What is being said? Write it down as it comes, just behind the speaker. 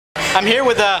I'm here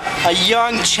with a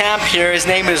young champ here. His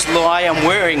name is Luai. I'm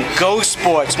wearing Go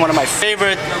Sports, one of my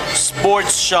favorite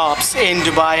sports shops in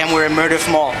Dubai, and we're in Murdoch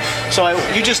Mall. So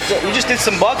you just did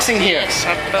some boxing here. Yes,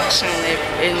 I'm boxing.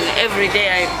 Every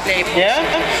day I play boxing.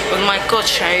 Yeah? With my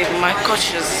coach. My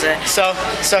coach is.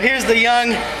 So here's the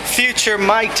young future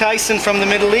Mike Tyson from the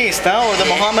Middle East, huh? Or the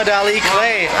Muhammad Ali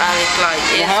Clay.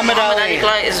 Muhammad Ali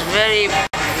Clay is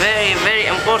very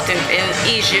important in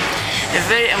Egypt.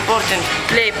 Very important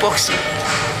play boxing.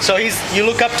 So you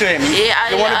look up to him. Yeah,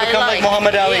 you want to become like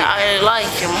Muhammad Ali. Yeah, I like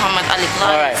Muhammad Ali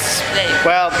Clay. All right. Play.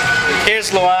 Well,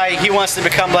 here's Luai. He wants to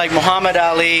become like Muhammad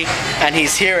Ali, and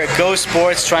he's here at Go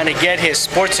Sports trying to get his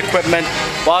sports equipment,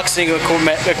 boxing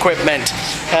equipment.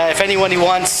 If anyone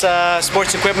wants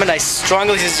sports equipment, I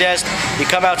strongly suggest you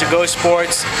come out to Go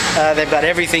Sports. They've got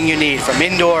everything you need, from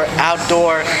indoor,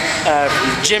 outdoor,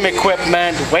 gym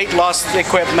equipment, weight loss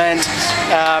equipment,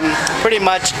 pretty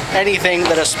much anything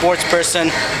that a sports person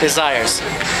desires.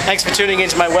 Thanks for tuning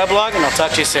into my weblog, and I'll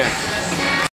talk to you soon.